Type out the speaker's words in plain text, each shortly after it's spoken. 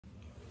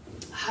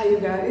Hi you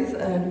guys,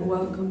 and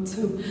welcome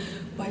to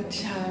my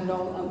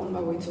channel. I'm on my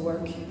way to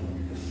work,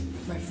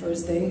 my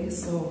first day,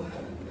 so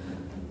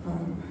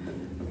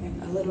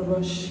in a little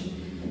rush,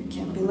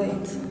 can't be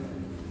late.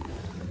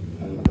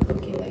 I'm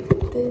looking like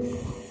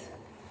this,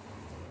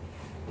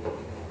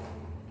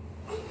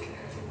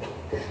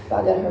 but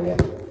I gotta hurry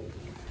up.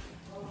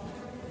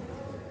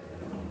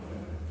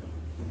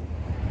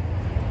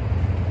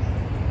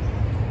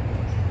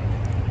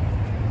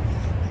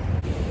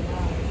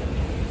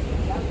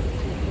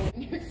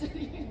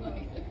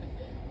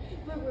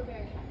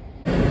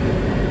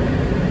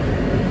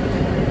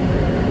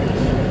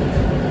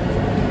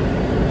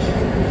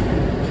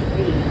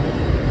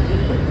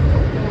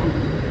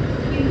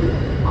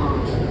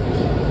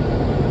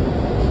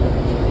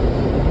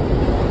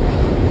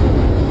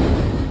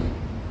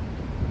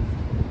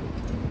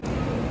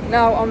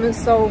 Now I'm in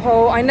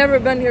Soho. I never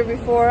been here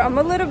before. I'm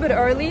a little bit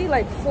early,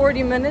 like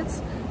 40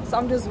 minutes. So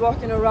I'm just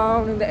walking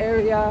around in the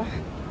area,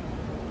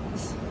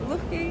 just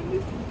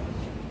looking.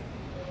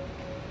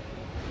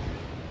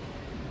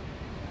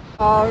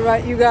 All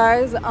right, you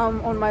guys, I'm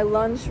on my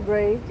lunch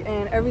break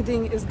and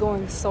everything is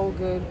going so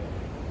good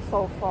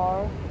so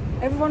far.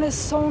 Everyone is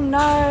so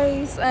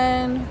nice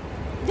and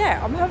yeah,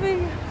 I'm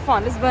having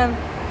fun. It's been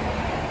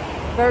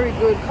very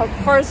good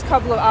first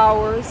couple of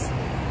hours.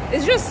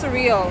 It's just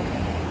surreal.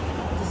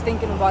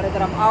 Thinking about it,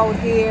 that I'm out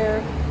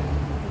here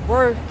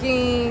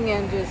working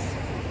and just,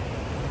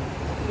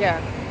 yeah,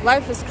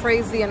 life is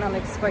crazy and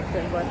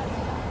unexpected, but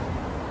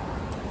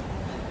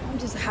I'm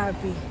just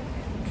happy,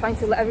 trying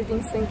to let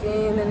everything sink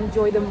in and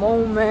enjoy the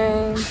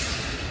moment.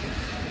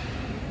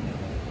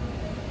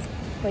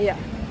 But yeah,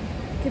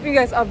 keep you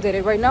guys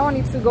updated. Right now I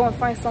need to go and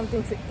find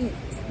something to eat,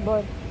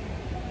 but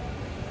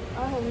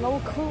I have no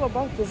clue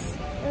about this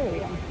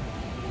area.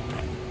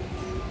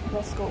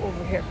 Let's go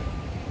over here.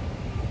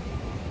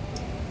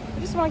 I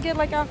just want to get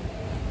like a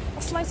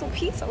slice of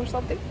pizza or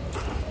something.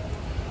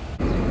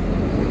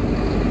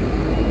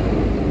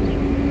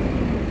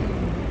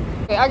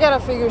 Okay, I gotta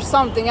figure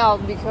something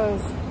out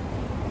because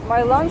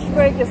my lunch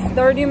break is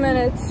 30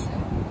 minutes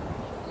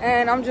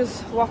and I'm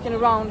just walking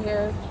around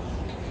here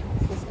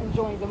just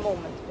enjoying the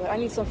moment, but I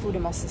need some food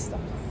in my system.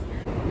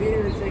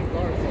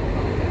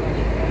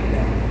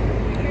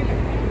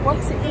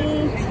 What to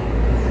eat?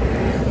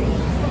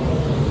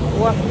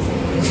 What to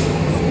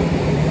eat?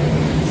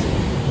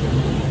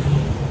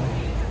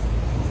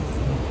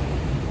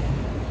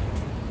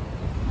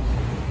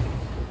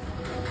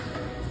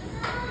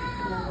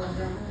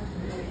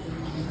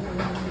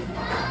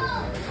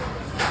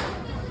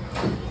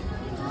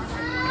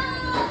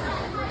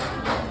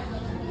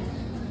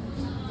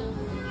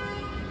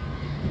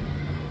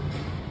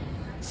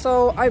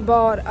 So I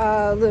bought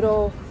a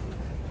little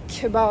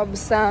kebab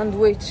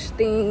sandwich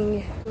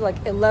thing, like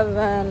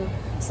 11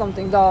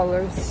 something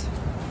dollars.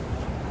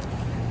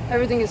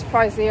 Everything is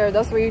pricey here.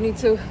 That's where you need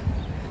to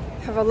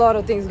have a lot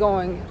of things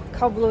going. A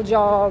couple of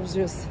jobs,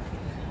 just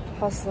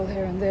hustle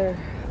here and there,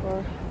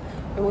 or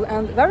it will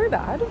end very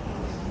bad.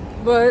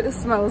 But it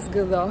smells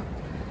good though.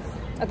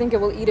 I think I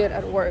will eat it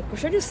at work. Or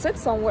should I just sit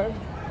somewhere?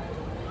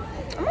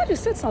 I might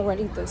just sit somewhere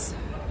and eat this.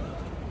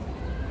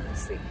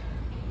 Let's see.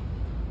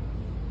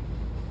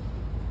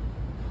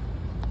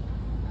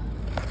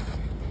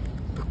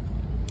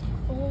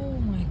 Oh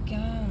my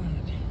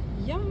god,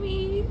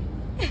 yummy.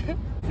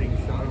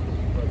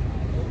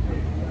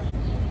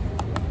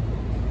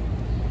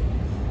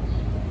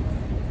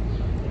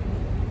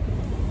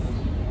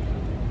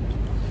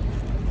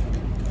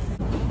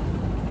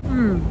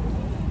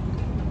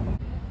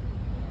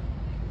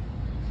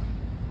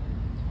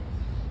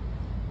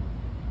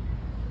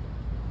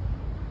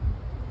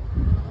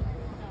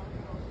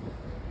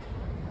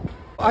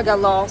 I got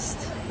lost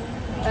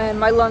and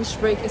my lunch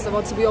break is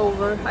about to be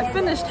over. I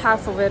finished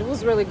half of it. It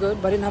was really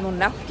good, but I didn't have no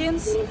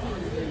napkins.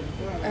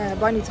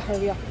 But I need to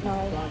hurry up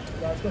now.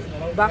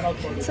 Back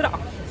to the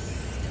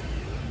office.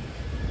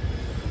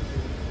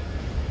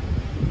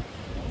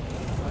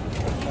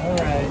 All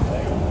right.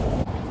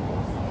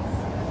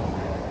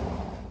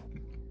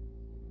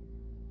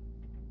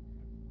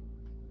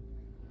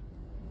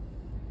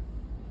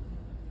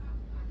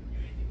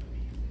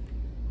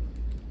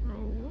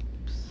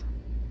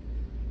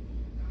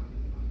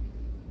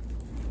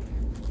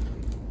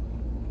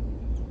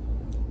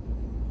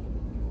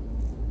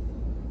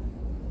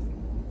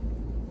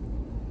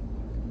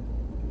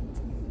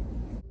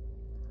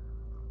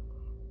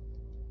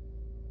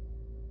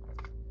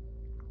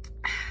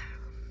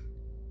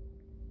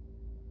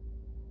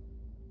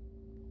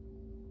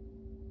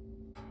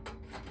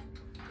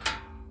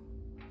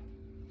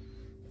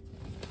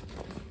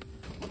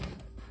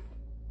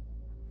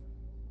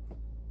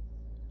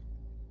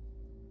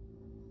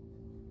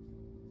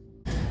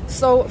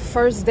 So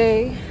first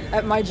day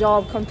at my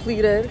job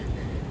completed.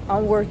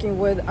 I'm working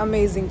with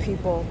amazing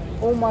people.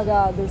 Oh my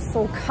god, they're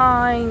so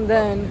kind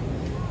and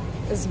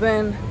it's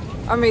been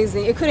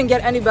amazing. It couldn't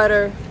get any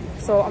better,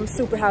 so I'm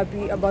super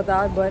happy about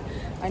that. But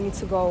I need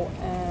to go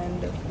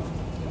and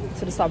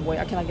to the subway.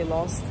 I cannot get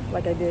lost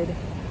like I did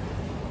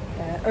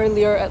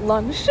earlier at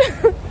lunch.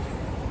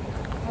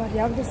 But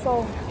Yeah, I'm just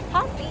so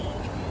happy.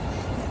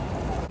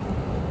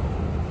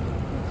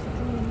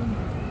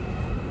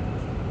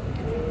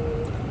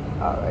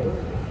 All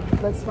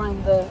right, let's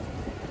find the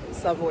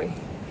subway.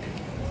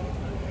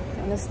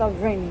 And it stopped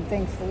raining,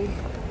 thankfully.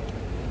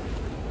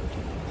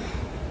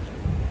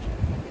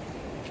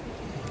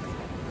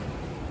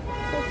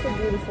 Such a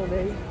beautiful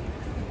day.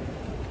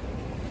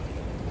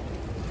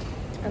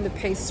 And the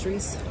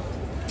pastries,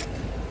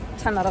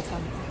 10 out of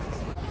 10.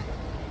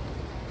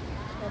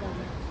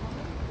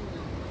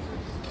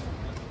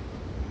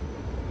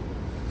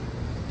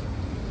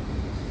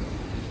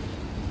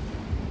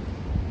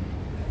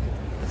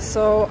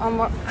 So I'm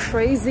a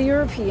crazy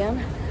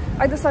European.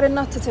 I decided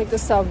not to take the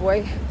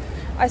subway.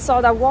 I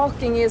saw that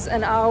walking is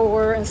 1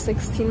 hour and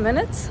 16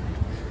 minutes.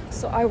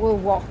 So I will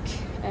walk.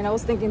 And I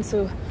was thinking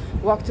to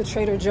walk to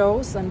Trader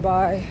Joe's and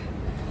buy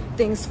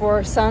things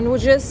for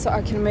sandwiches so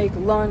I can make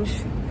lunch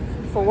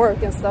for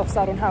work and stuff,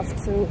 so I don't have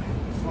to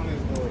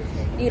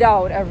eat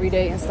out every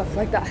day and stuff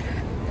like that.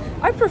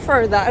 I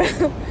prefer that.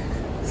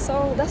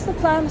 So that's the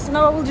plan. So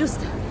now I will just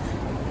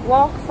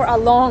walk for a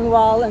long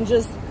while and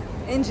just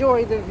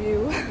enjoy the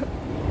view.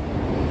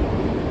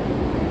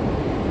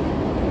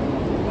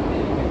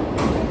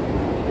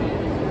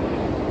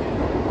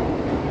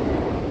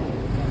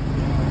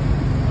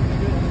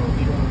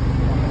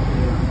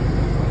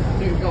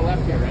 You go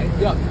left here, right?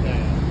 Yeah.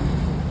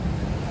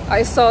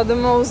 I saw the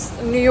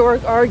most New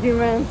York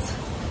argument.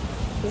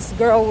 This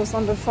girl was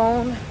on the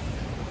phone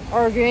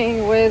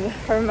arguing with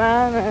her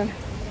man, and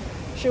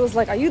she was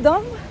like, "Are you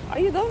dumb? Are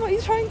you dumb? Are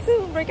you trying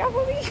to break up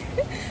with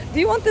me? Do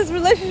you want this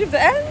relationship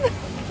to end?"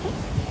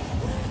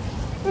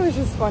 It was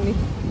just funny.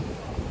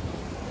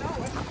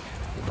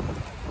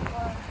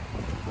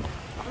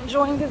 I'm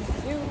enjoying this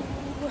view.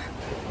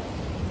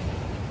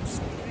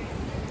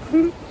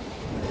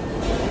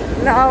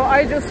 Now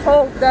I just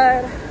hope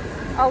that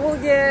I will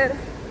get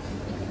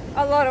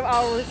a lot of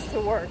hours to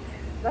work.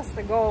 That's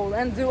the goal,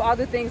 and do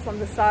other things on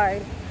the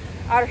side.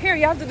 Out here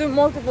you have to do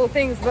multiple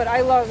things, but I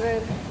love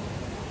it.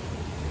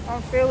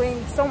 I'm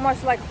feeling so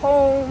much like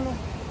home.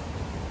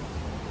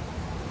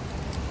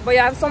 But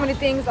yeah, I have so many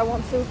things I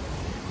want to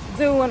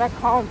do and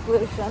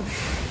accomplish, and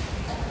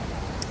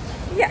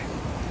yeah,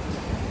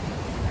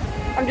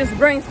 I'm just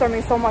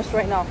brainstorming so much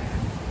right now.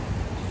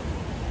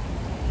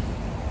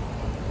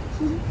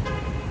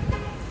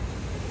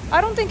 I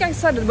don't think I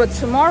said it, but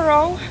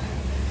tomorrow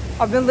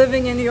I've been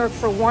living in New York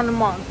for 1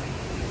 month,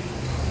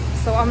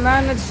 so I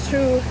managed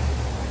to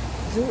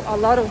do a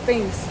lot of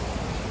things.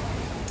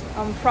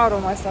 I'm proud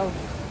of myself.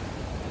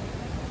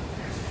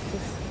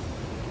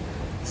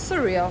 It's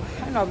surreal.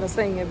 I know I've been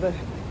saying it, but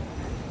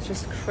it's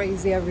just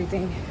crazy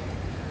everything.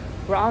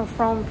 Where I'm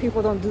from,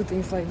 people don't do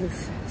things like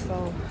this,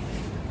 so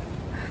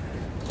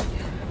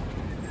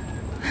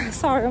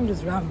sorry, I'm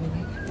just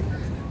rambling.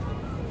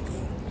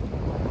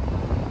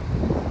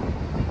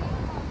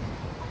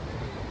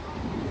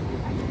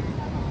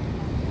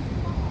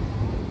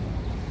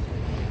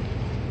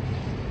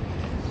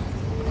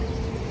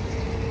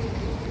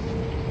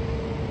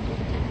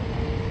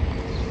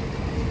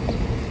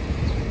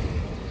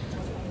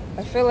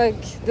 I feel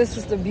like this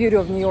is the beauty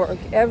of New York.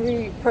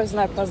 Every person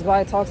I pass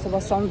by talks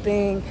about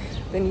something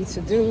they need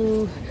to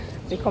do.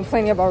 They're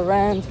complaining about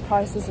rent,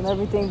 prices, and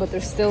everything, but they're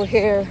still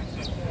here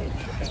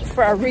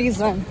for a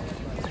reason.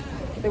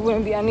 They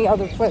wouldn't be any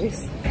other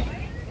place.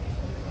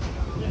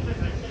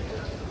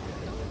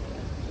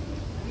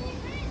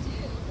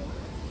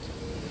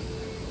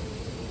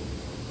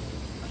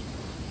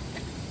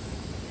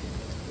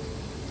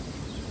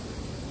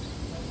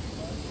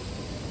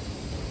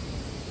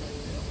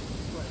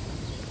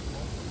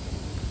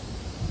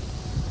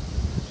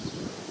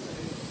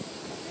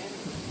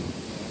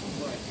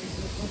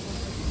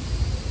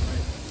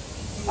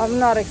 I'm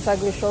not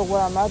exactly sure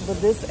where I'm at, but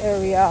this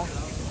area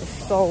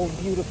is so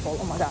beautiful.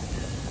 Oh my God.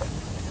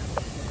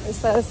 It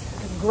says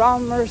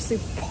Gramercy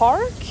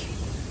Park.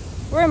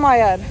 Where am I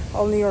at,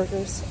 all New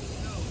Yorkers?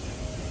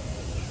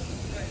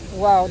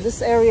 Wow,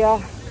 this area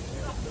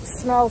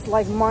smells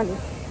like money.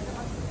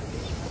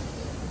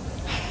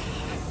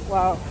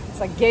 Wow, it's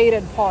a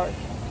gated park.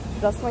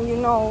 That's when you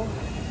know.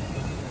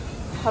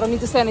 I don't need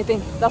to say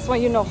anything. That's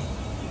when you know.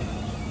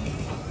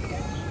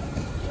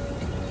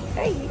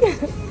 Hey.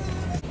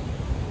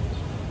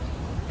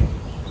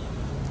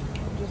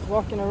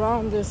 Walking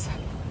around this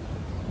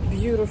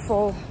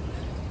beautiful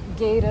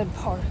gated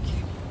park.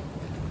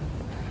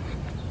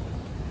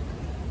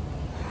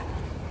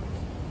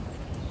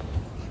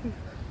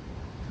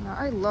 Now,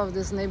 I love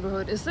this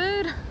neighborhood. Is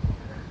it?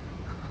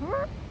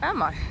 Where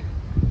am I?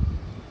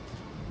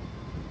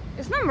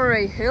 It's not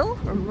Murray Hill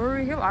or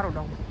Murray Hill. I don't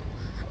know.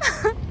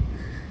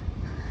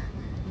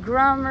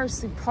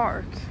 Gramercy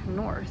Park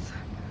North.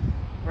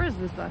 Where is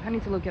this at? I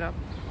need to look it up.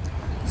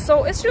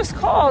 So it's just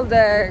called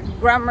the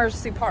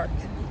Gramercy Park.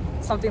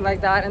 Something like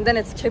that, and then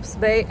it's Kips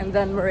Bay and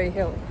then Murray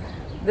Hill,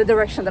 the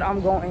direction that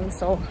I'm going.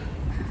 So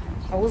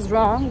I was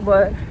wrong,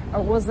 but I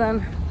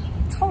wasn't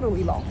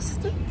totally lost.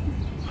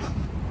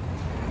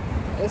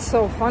 It's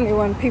so funny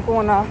when people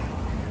wanna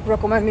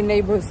recommend me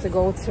neighborhoods to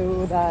go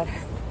to that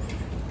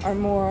are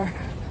more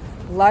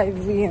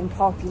lively and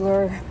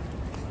popular,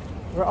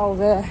 where all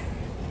the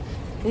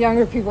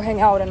younger people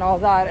hang out and all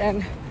that.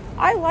 And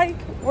I like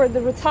where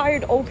the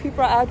retired old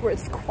people are at, where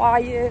it's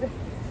quiet.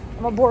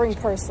 I'm a boring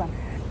person.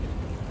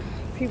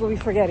 People be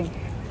forgetting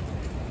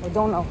or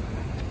don't know.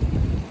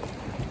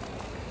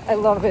 I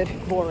love it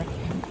boring,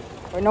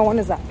 where no one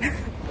is at.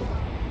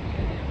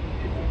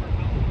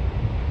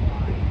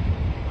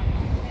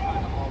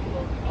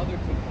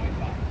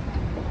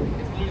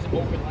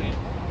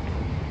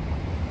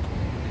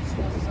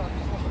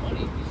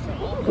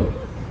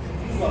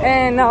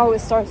 And now it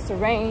starts to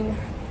rain,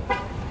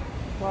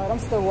 but I'm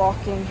still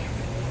walking.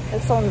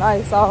 It's so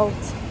nice out.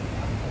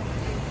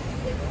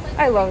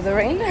 I love the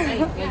rain.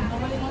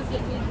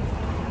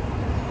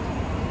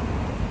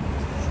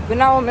 But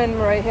now I'm in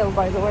Murray Hill,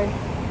 by the way.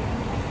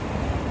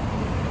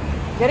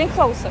 Getting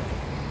closer.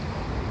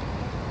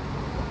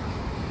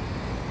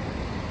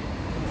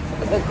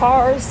 The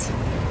cars,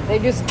 they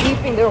just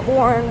beeping their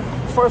horn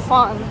for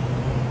fun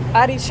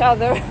at each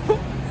other.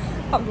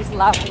 I'm just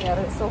laughing at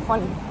it, it's so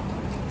funny.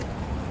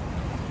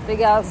 They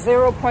got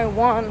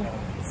 0.1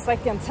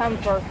 second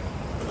temper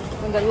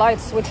when the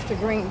lights switch to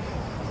green.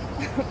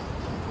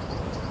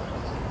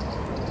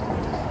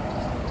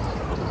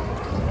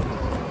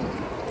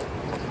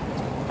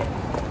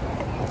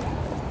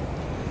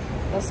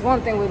 That's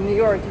one thing with New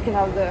York. You can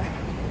have the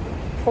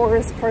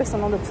poorest person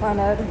on the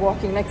planet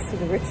walking next to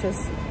the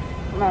richest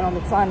man on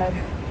the planet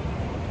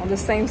on the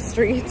same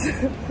street.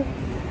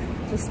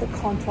 Just the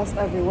contrast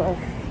everywhere.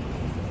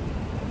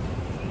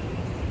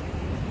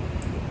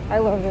 I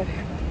love it.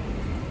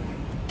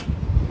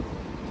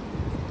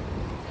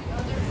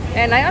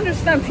 And I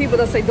understand people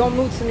that say don't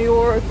move to New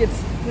York,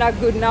 it's not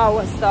good now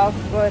and stuff,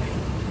 but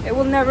it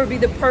will never be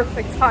the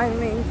perfect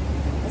timing,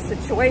 the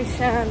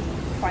situation,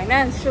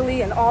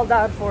 financially and all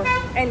that for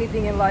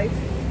anything in life.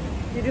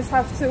 You just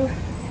have to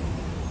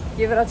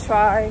give it a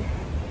try.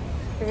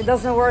 If it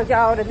doesn't work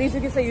out, at least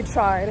you can say you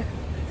tried.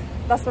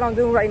 That's what I'm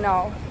doing right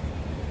now.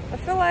 I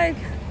feel like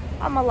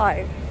I'm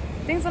alive.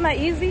 Things are not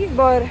easy,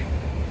 but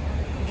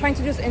I'm trying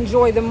to just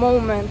enjoy the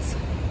moment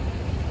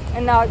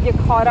and not get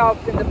caught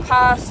up in the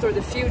past or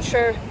the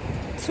future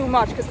too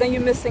much, because then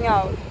you're missing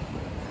out.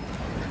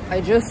 I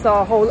just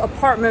saw a whole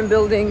apartment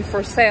building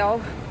for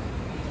sale,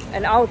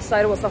 and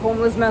outside was a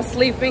homeless man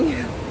sleeping.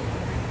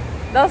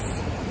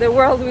 That's the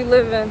world we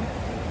live in.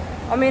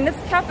 I mean,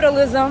 it's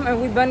capitalism and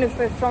we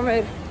benefit from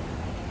it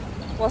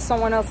while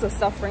someone else is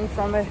suffering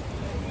from it.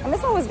 And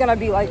it's always gonna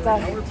be like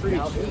that.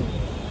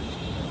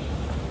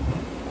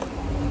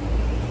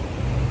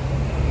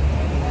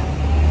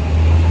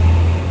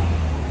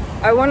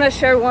 I want to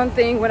share one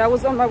thing. When I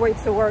was on my way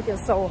to work in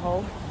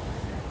Soho,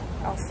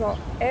 I saw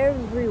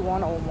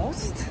everyone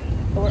almost,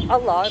 or a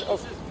lot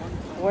of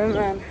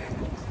women.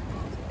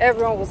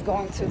 Everyone was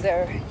going to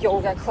their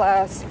yoga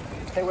class.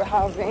 They were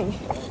having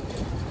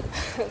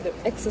their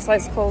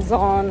exercise clothes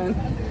on, and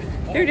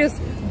they're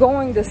just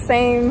going the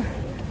same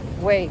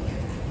way,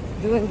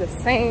 doing the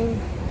same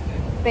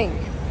thing.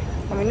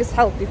 I mean, it's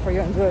healthy for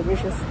you and good.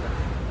 It's just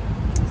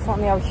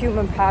funny how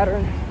human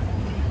pattern,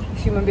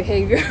 human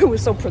behavior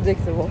was so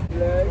predictable.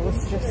 It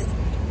was just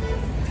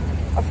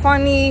a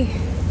funny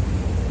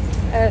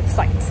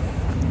sight.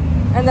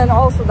 And then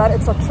also that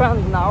it's a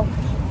trend now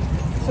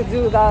to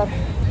do that.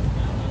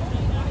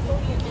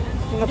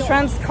 You know,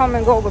 trends come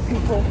and go, but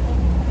people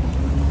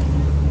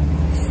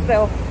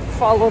still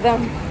follow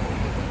them.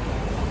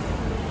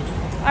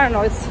 I don't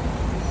know, it's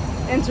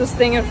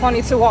interesting and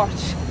funny to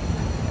watch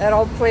it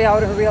all play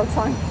out in real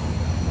time.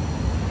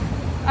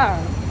 I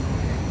don't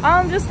know.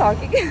 I'm just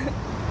talking.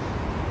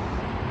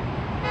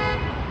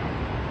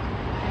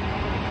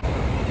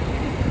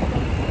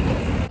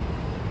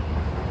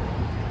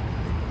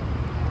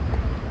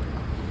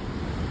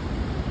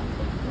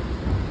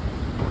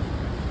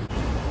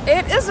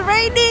 It is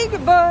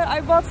raining, but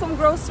I bought some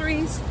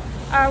groceries.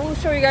 I will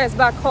show you guys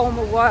back home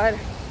what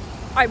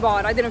I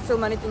bought. I didn't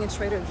film anything in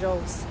Trader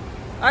Joe's.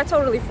 I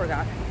totally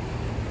forgot.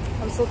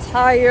 I'm so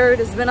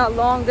tired. It's been a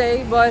long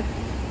day, but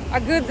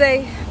a good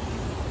day.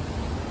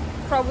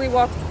 Probably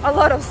walked a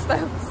lot of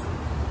steps.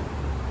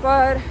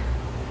 But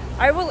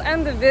I will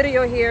end the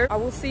video here. I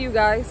will see you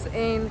guys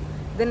in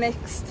the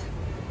next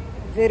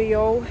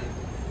video.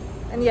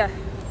 And yeah,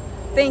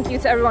 thank you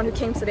to everyone who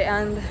came to the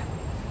end.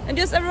 And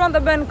just everyone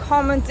that's been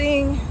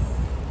commenting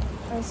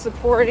and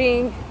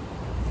supporting,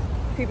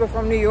 people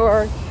from New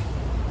York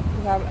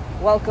who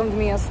have welcomed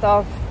me and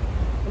stuff.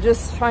 I'm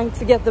just trying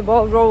to get the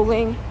ball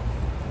rolling.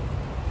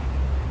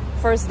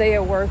 First day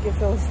at work, it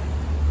feels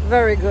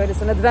very good.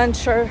 It's an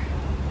adventure.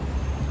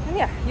 And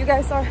yeah, you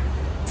guys are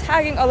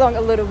tagging along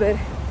a little bit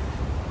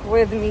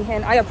with me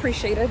and I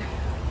appreciate it.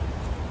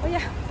 But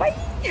yeah,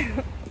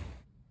 bye.